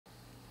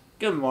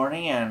Good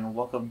morning and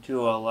welcome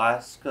to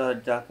Alaska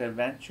Duck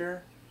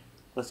Adventure.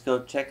 Let's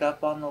go check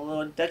up on the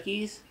little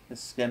duckies.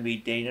 This is going to be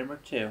day number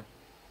 2.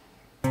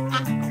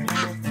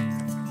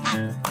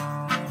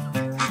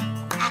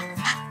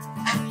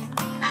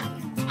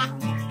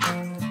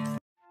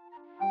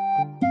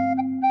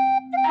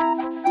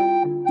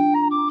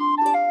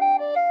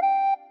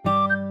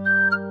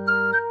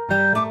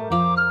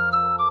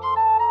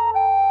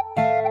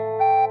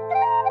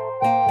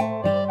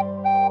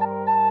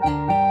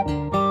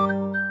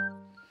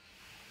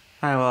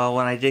 Alright, well,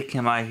 when I did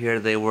come out here,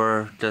 they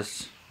were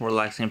just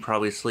relaxing,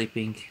 probably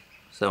sleeping.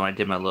 So when I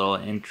did my little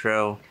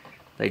intro,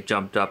 they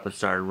jumped up and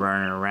started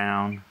running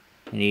around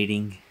and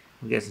eating.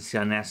 You guys can see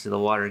how nasty the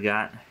water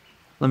got.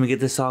 Let me get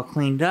this all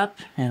cleaned up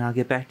and I'll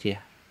get back to you.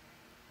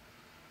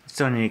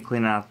 Still need to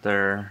clean out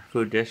their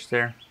food dish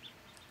there.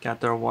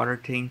 Got their water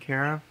taken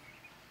care of.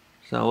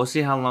 So we'll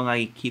see how long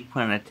I keep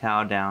putting a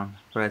towel down,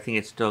 but I think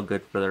it's still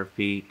good for their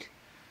feet.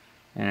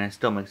 And it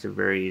still makes it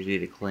very easy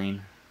to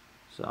clean.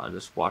 So I'll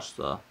just wash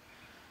the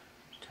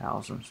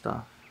towels and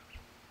stuff.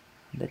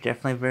 They're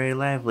definitely very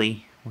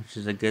lively, which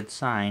is a good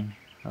sign.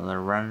 They're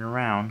running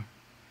around.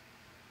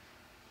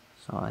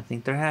 So I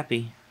think they're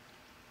happy.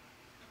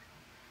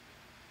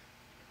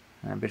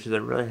 And I bet you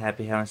they're really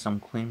happy having some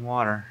clean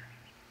water.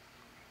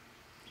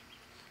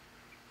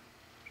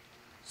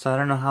 So I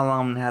don't know how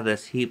long I'm going to have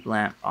this heat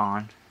lamp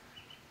on.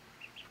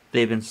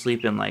 They've been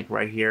sleeping like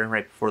right here,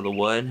 right before the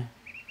wood.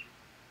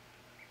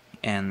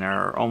 And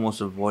they're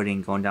almost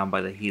avoiding going down by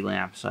the heat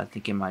lamp, so I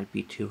think it might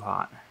be too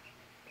hot.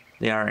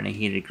 They are in a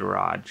heated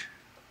garage,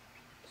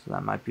 so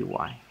that might be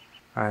why.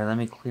 Alright, let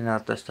me clean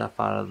out the stuff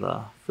out of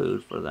the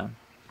food for them.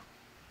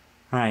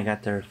 Alright,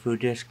 got their food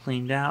dish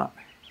cleaned out.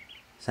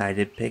 So I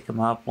did pick them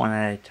up one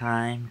at a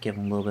time, give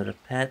them a little bit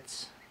of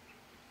pets.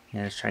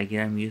 Yeah, just try to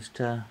get them used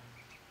to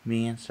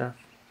me and stuff.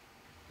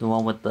 The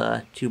one with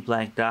the 2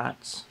 black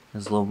dots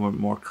is a little bit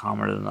more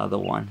calmer than the other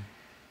one.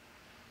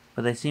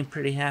 But they seem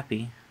pretty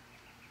happy.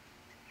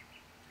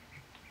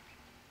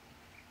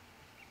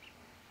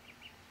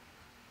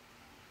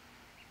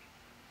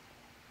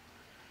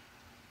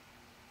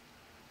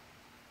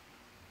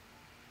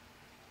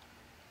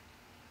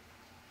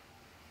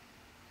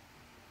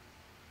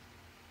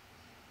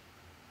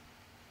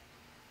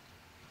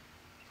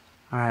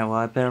 Alright, well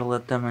I better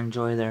let them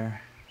enjoy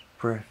their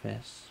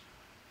breakfast.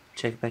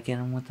 Check back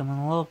in with them in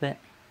a little bit.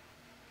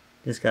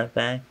 Just got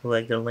back, look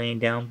like they're laying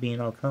down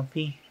being all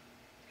comfy.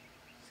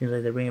 Seems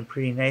like they're being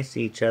pretty nice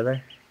to each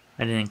other.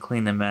 I didn't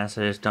clean the mess,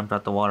 I just dumped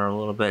out the water a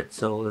little bit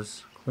so it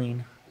was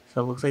clean.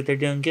 So it looks like they're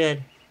doing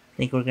good. I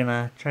think we're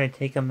gonna try to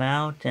take them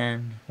out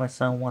and my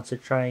son wants to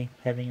try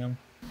petting them.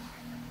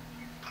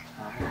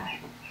 Alright.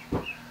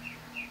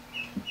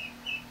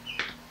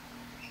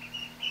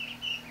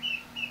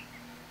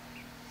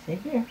 Stay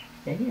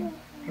here,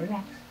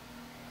 relax.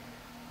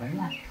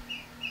 Relax.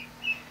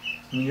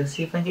 Let me go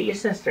see if I can get your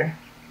sister.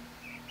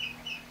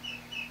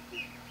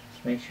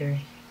 Just make sure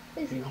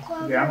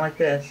your arm like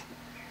this.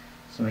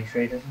 So make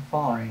sure he doesn't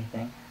fall or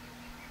anything.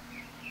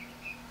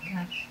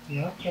 Relax,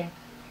 you're okay.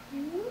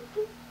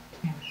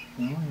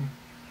 Yeah.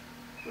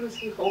 Was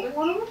he holding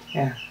one of them?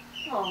 Yeah.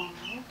 Aww.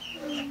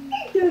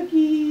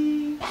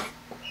 Ducky.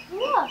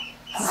 Look.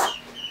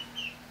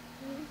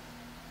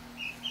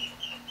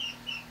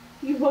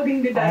 You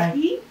holding the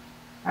ducky?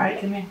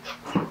 Alright, come here.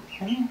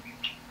 Come here.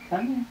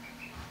 Come here.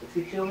 Let's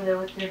get you over there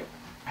with your...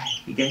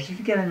 You guys are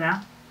together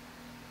now.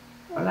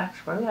 Relax,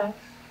 relax,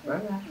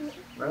 relax,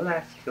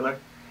 relax, killer.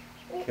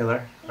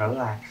 Killer,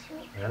 relax,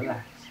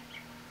 relax.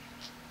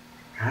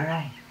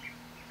 Alright.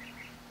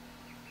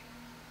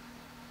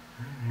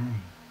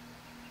 Alright.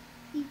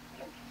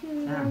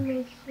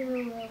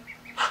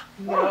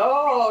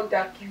 No,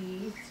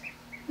 duckies.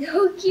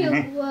 So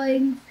cute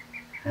ones.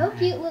 So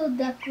cute little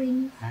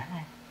ducklings.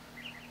 Alright.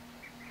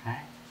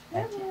 Alright.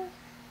 That's it.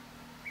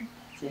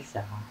 That's it,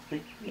 so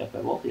sleep. You up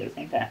at both of you at the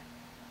same time.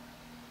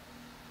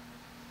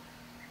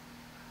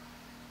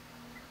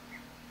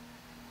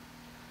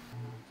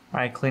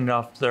 I cleaned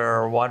off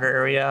their water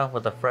area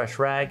with a fresh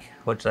rag,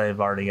 which I've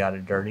already got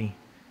it dirty.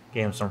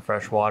 Gave them some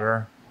fresh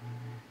water.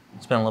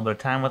 Spent a little bit of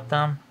time with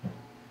them.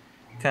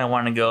 Kind of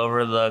want to go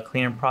over the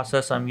cleaning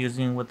process I'm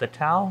using with the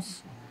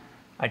towels.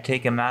 I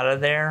take them out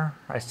of there.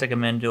 I stick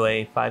them into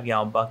a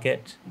 5-gallon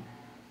bucket.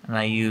 And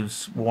I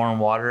use warm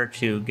water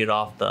to get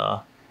off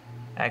the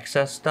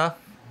excess stuff.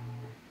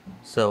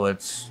 So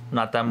it's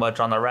not that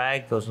much on the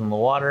rag, goes in the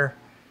water.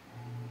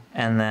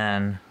 And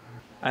then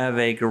I have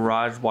a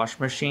garage wash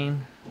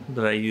machine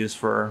that I use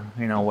for,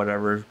 you know,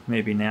 whatever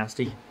may be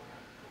nasty.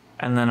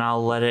 And then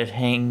I'll let it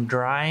hang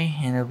dry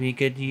and it'll be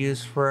good to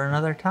use for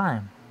another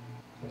time.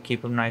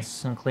 Keep them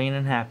nice and clean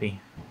and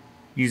happy.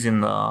 Using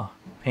the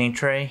paint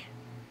tray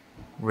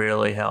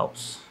really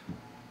helps.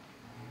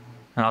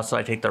 And also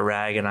I take the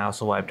rag and I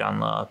also wipe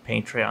down the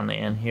paint tray on the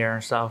end here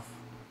and stuff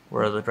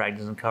where the rag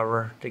doesn't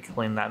cover to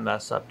clean that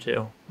mess up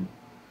too.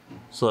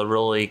 So it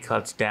really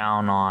cuts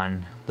down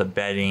on the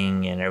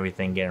bedding and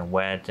everything getting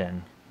wet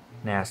and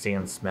nasty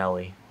and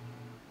smelly.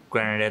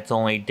 Granted, it's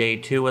only day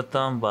 2 with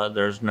them, but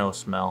there's no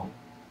smell.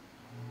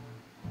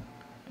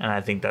 And I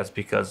think that's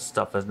because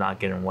stuff is not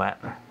getting wet.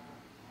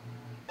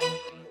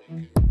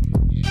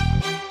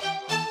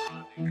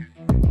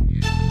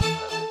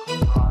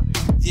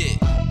 Yeah.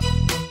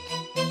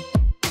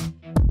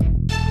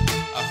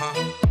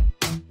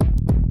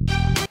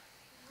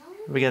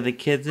 We got the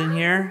kids in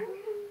here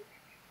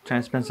trying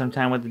to spend some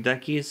time with the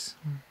duckies.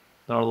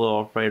 They're a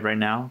little afraid right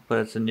now, but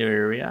it's a new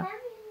area.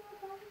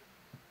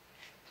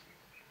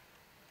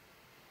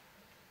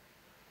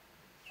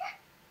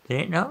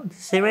 There, no,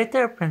 stay right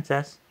there,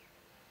 princess.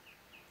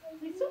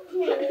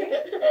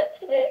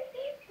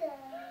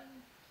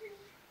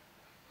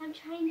 I'm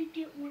trying to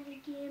get one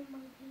again,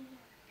 Mommy.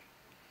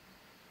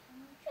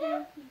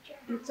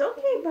 It's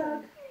okay,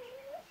 Bug.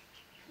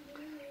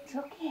 It's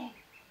okay.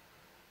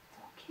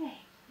 It's okay.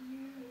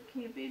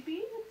 Okay,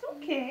 baby. It's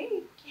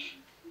okay.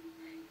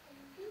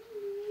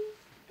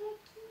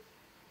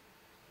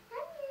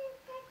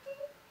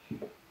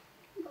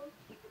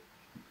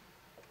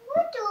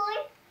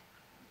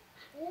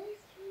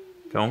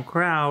 Don't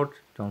crowd.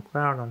 Don't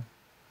crowd them.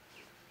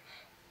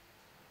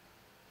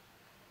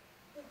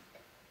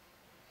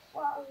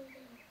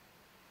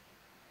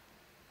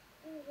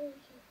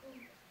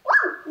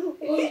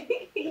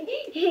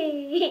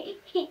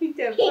 Is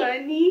that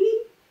funny?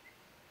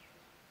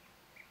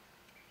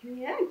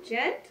 Yeah,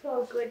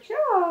 gentle. Good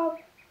job.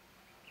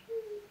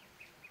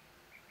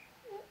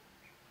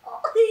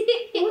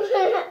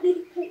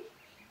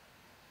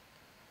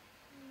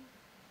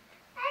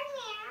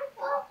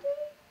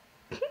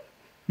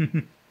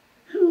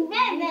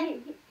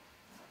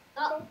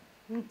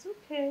 It's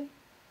okay.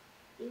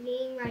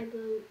 Eating my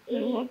boot.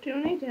 It won't do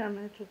any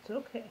damage. It's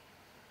okay.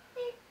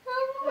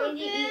 Trying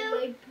to eat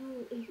my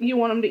boot. You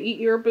want him to eat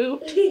your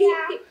boot?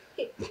 Yeah.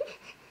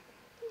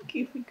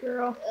 Goofy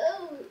girl.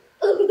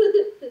 Oh,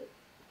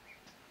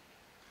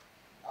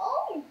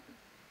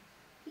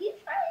 he's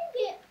trying to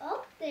get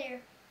up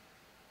there.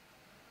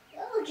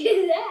 Oh, look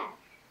at that.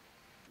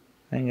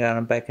 I got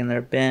them back in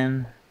their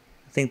bin.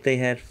 I think they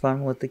had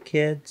fun with the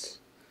kids.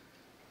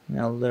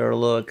 Now they're a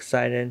little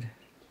excited.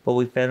 But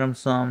we fed them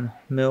some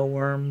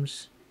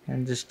mealworms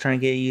and just trying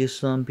to get used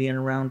to them being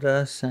around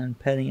us and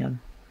petting them.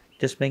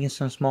 Just making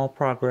some small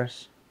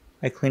progress.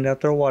 I cleaned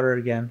out their water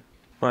again.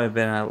 Probably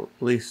been at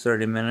least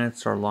 30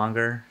 minutes or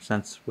longer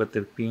since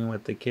being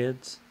with the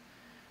kids.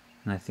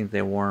 And I think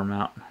they wore them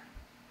out.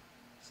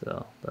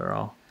 So they're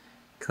all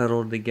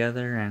cuddled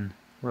together and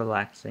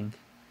relaxing.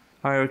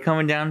 Alright, we're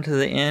coming down to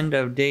the end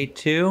of day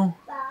 2.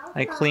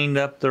 I cleaned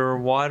up their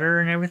water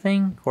and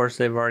everything. Of course,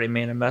 they've already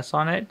made a mess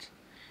on it.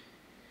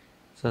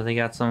 So they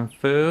got some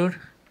food.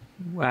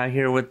 Out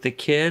here with the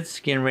kids,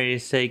 getting ready to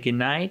say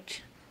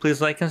goodnight. Please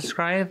like and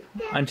subscribe.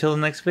 Until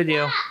the next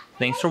video.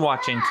 Thanks for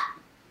watching.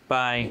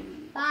 Bye.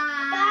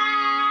 Bye.